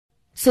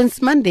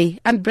Since Monday,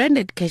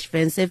 unbranded cash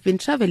vans have been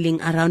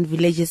traveling around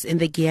villages in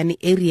the Giyani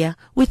area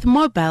with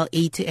mobile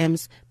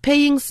ATMs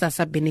paying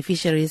SASSA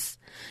beneficiaries.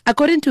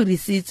 According to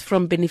receipts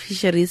from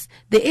beneficiaries,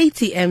 the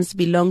ATMs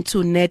belong to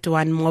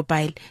Net1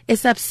 Mobile, a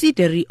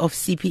subsidiary of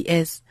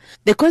CPS.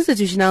 The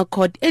Constitutional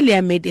Court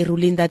earlier made a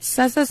ruling that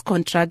SASSA's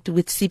contract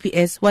with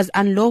CPS was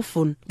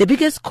unlawful. The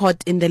biggest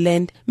court in the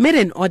land made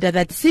an order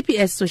that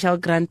CPS social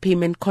grant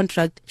payment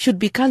contract should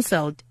be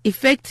cancelled,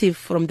 effective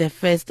from the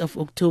 1st of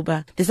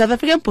October. The South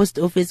African Post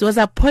Office was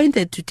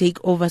appointed to take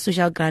over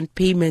social grant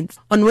payments.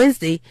 On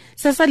Wednesday,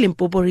 SASSA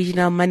Limpopo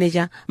Regional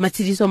Manager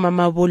Matshidiso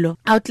Mamabolo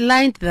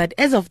outlined that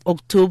as of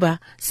October,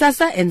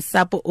 SASSA and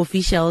SAPO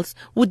officials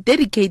would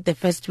dedicate the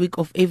first week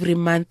of every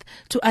month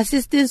to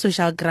assisting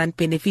social grant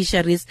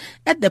beneficiaries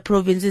at the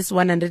province's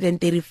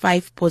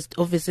 135 post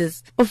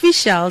offices.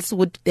 Officials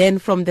would then,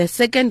 from the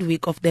second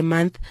week of the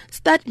month,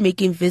 start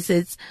making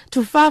visits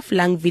to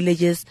far-flung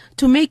villages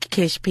to make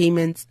cash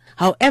payments.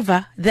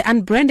 However, the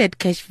unbranded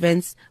cash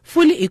vans,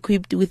 fully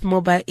equipped with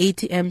mobile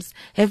ATMs,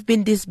 have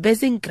been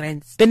disbursing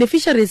grants.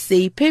 Beneficiaries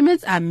say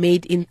payments are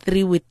made in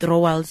 3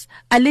 withdrawals,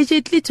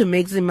 allegedly to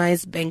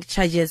maximize bank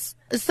charges.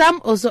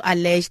 Some also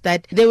allege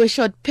that they were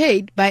short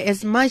paid by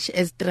as much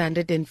as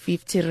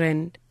 350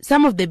 rand.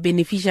 Some of the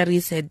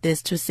beneficiaries had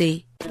this to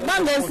say.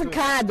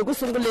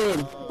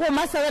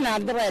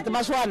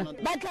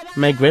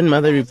 My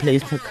grandmother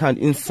replaced her card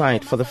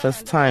inside for the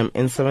first time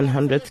and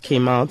 700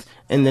 came out,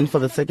 and then for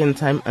the second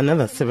time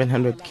another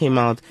 700 came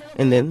out,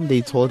 and then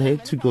they told her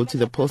to go to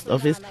the post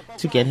office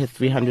to get her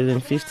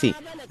 350.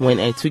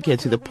 When I took her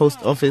to the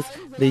post office,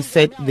 they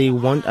said they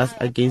warned us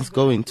against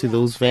going to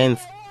those vans.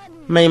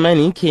 My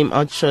money came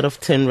out short of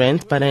 10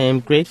 rand, but I am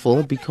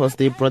grateful because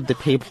they brought the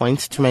pay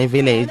points to my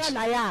village.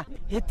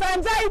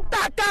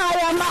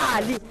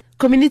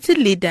 Community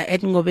leader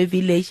at Ngobe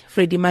village,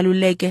 Freddy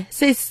Maluleke,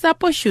 says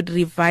SAPO should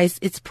revise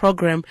its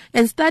program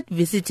and start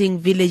visiting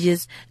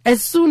villages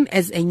as soon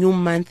as a new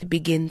month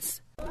begins.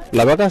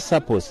 The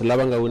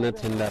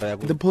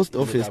post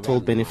office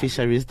told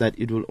beneficiaries that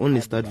it will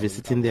only start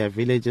visiting their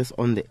villages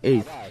on the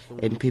 8th,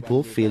 and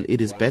people feel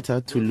it is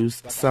better to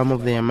lose some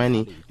of their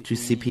money to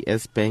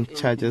CPS bank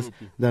charges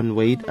than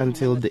wait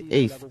until the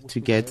 8th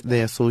to get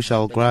their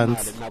social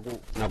grants.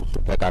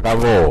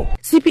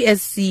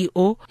 CPS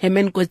CEO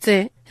Hemen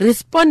Kotse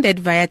responded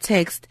via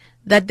text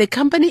that the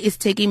company is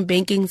taking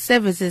banking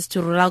services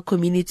to rural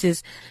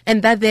communities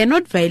and that they are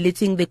not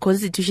violating the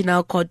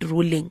Constitutional Court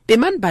ruling.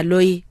 Pimani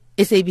Baloyi,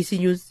 SABC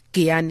News,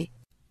 Giyani.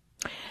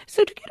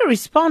 So to get a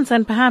response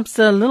and perhaps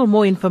a little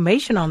more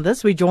information on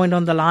this, we're joined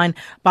on the line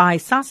by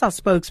SASSA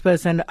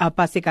spokesperson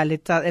Pasika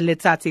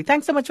Letsatsi.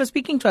 Thanks so much for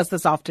speaking to us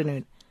this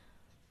afternoon.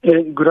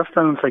 Good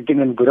afternoon, again,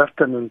 and good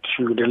afternoon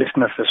to the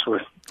listeners as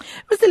well.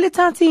 Mr.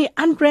 Letsatsi,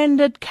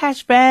 unbranded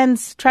cash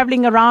vans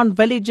traveling around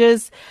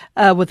villages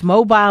with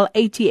mobile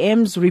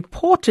ATMs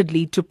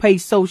reportedly to pay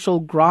social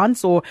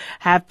grants or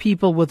have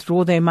people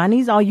withdraw their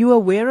monies. Are you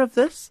aware of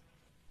this?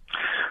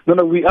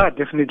 No, we are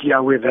definitely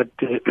aware that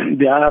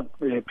there are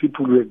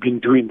people who have been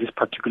doing this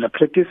particular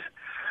practice.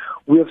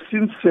 We have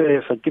since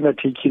Sakina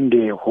taken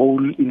the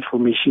whole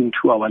information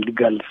to our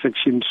legal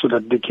section so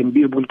that they can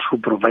be able to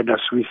provide us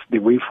with the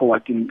way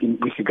forward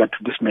with regard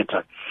to this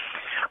matter.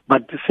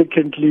 But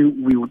secondly,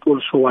 we would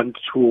also want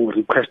to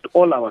request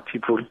all our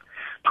people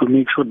to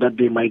make sure that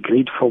they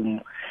migrate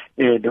from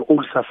the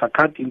old SASSA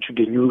card into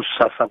the new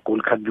SASSA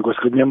Gold card, because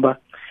remember,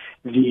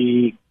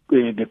 the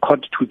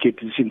court took a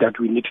decision that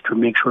we need to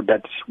make sure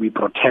that we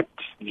protect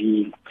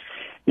the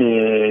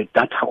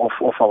data of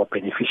our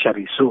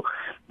beneficiaries. So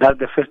that's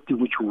the first thing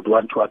which we would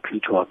want to appeal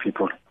to our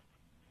people.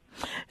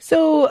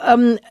 So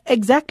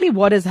exactly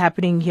what is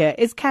happening here?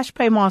 Is Cash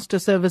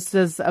Paymaster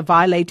Services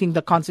violating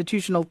the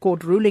Constitutional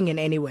Court ruling in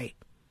any way?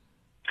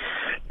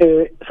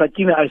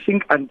 Sakina, I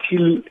think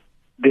until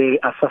the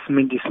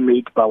assessment is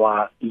made by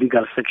our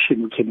legal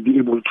section, we can be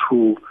able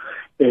to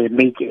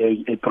make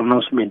a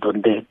pronouncement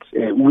on that.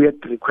 We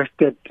had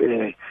requested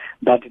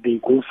that they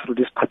go through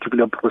this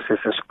particular process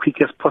as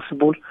quick as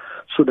possible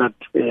so that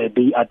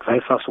they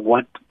advise us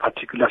what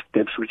particular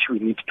steps which we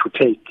need to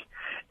take.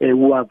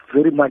 We are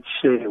very much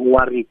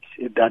worried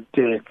that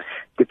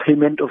the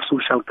payment of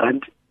social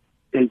grant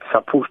is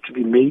supposed to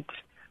be made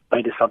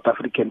by the South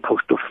African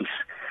Post Office.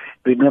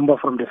 Remember,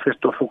 from the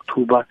 1st of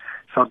October,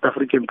 South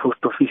African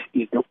Post Office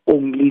is the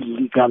only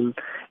legal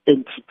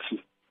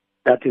entity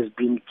that has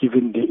been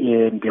given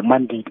the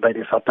mandate by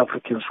the South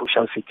African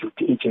Social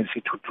Security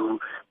Agency to do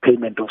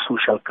payment of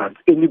social grants.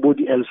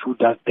 Anybody else who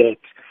does that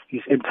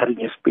is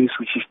entering a space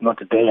which is not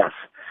theirs.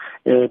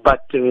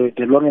 But the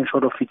long and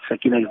short of it,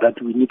 Sakina, is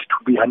that we need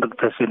to be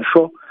 100%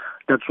 sure.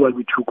 That's why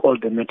we took all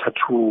the matter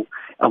to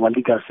our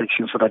legal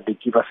section so that they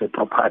give us a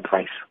proper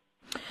advice.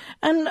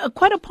 And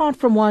quite apart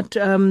from what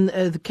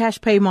the Cash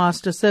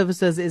Paymaster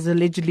Services is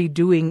allegedly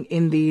doing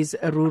in these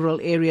rural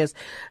areas,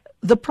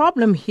 the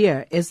problem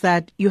here is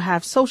that you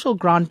have social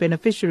grant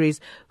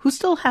beneficiaries who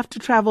still have to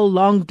travel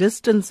long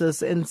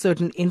distances in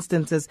certain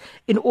instances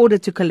in order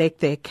to collect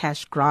their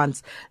cash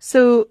grants.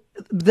 So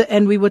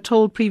And we were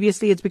told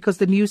previously it's because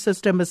the new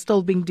system is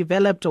still being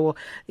developed or,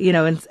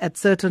 at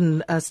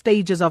certain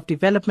stages of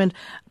development.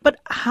 But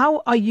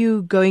how are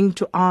you going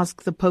to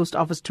ask the post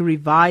office to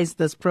revise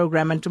this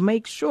program and to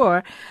make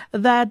sure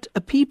that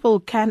people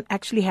can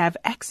actually have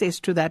access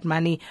to that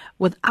money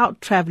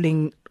without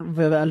traveling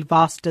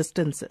vast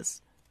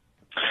distances?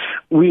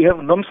 We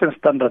have norms and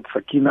standards,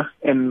 Sakina,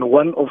 and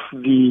one of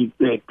the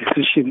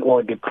decision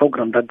or the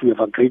program that we have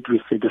agreed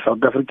with the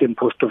South African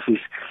Post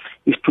Office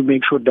is to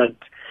make sure that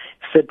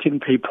certain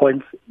pay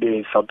points,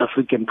 the South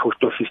African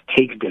Post Office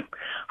takes them.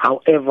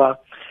 However,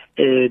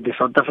 the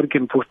South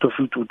African Post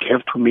Office would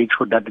have to make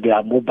sure that there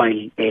are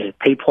mobile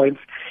pay points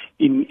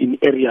in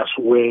areas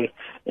where,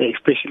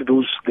 especially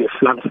the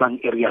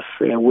flank areas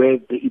where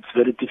it's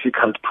very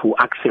difficult to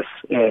access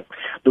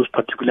those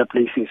particular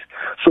places.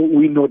 So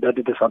we know that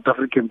the South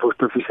African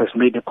Post Office has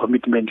made a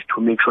commitment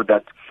to make sure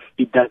that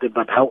it does it.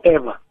 But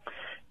however,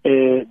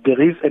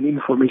 there is an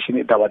information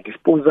at our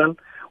disposal.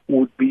 We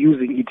would be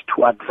using it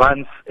to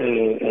advance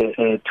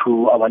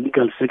to our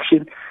legal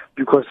section,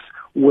 because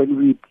when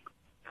we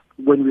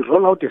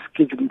roll out a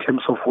schedule in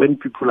terms of when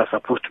people are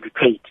supposed to be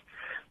paid,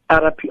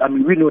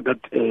 we know that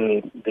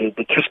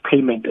the cash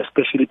payment,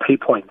 especially pay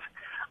points,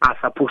 are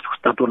supposed to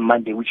start on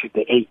Monday, which is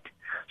the 8th.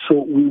 So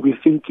we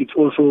think it's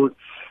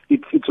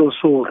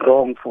also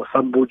wrong for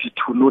somebody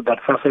to know that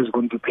SASSA is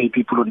going to pay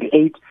people on the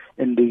 8th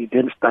and they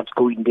then start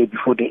going there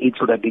before the 8th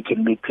so that they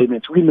can make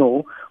payments. We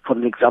know, for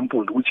an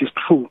example, which is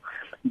true,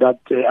 that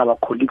our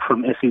colleague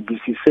from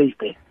SABC says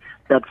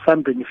that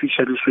some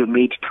beneficiaries were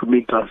made to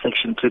make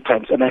transactions 3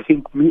 times. And I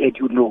think me and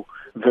you know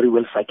very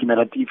well, Sakina,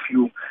 that if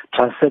you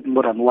transact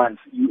more than once,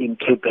 you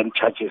incur bank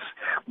charges.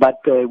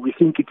 But we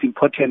think it's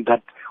important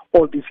that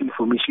all this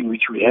information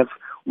which we have,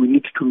 we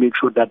need to make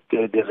sure that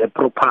there's a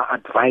proper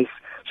advice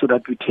so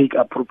that we take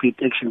appropriate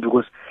action,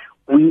 because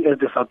we as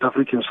the South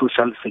African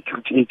Social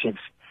Security Agency,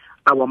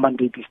 our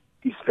mandate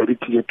is very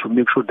clear to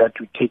make sure that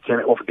we take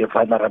care of the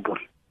vulnerable.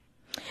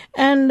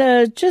 And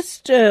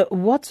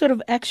what sort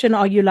of action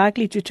are you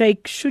likely to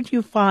take should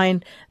you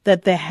find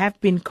that there have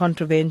been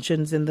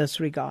contraventions in this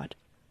regard?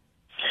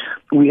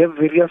 We have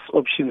various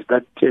options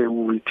that we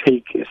will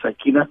take,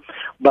 Sakina,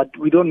 but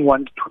we don't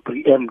want to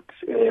preempt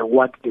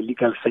what the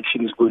legal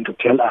section is going to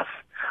tell us.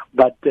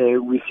 But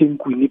we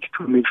think we need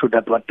to make sure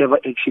that whatever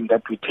action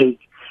that we take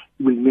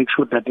will make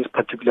sure that this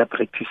particular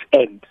practice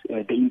ends.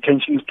 The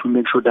intention is to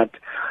make sure that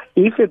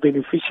if a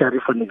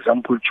beneficiary, for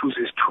example,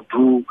 chooses to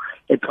do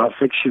a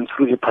transaction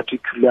through a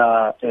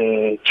particular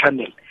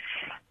channel,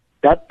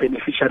 that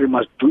beneficiary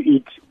must do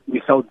it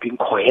without being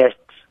coerced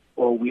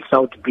or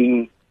without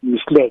being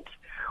misled.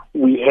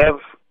 We have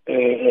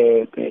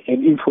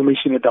an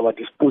information at our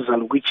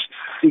disposal which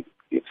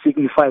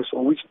signifies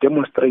or which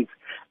demonstrates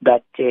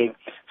that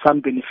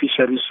some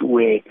beneficiaries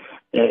were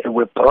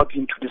brought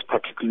into this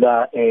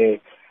particular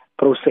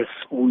process.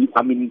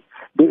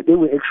 They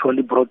were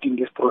actually brought in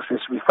this process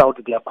without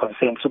their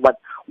consent. So, but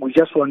we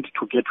just want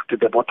to get to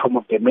the bottom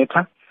of the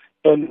matter,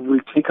 and we'll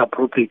take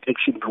appropriate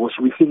action, because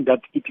we think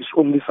that it is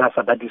only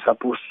SASSA that is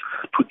supposed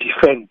to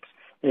defend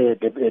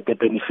the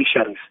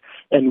beneficiaries.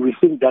 And we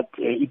think that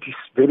it is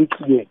very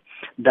clear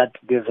that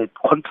there's a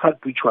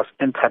contract which was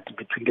entered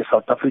between the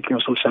South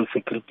African Social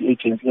Security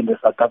Agency and the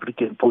South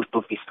African Post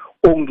Office.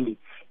 Only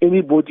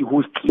anybody who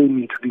is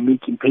claiming to be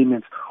making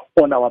payments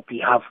on our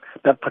behalf,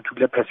 that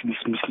particular person is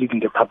misleading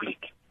the public.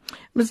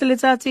 Mr.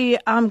 Letsatsi,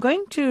 I'm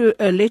going to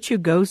let you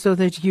go so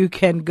that you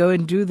can go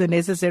and do the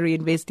necessary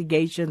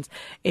investigations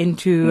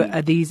into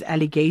these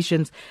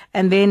allegations.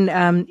 And then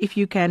if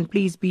you can,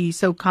 please be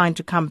so kind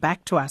to come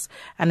back to us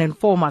and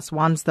inform us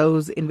once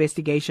those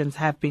investigations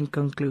have been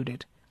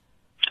concluded.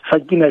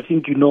 Again, I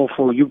think,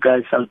 for you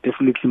guys, I'll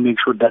definitely make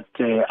sure that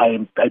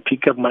I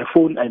pick up my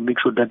phone and make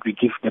sure that we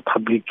give the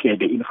public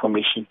the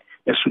information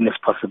as soon as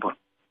possible.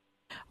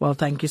 Well,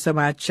 thank you so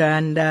much.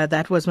 And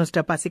that was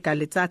Mr. Pasika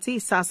Letsatsi,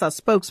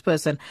 SASSA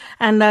spokesperson.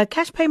 And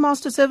Cash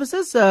Paymaster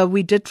Services,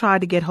 we did try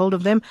to get hold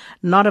of them,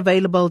 not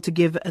available to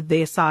give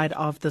their side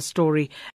of the story.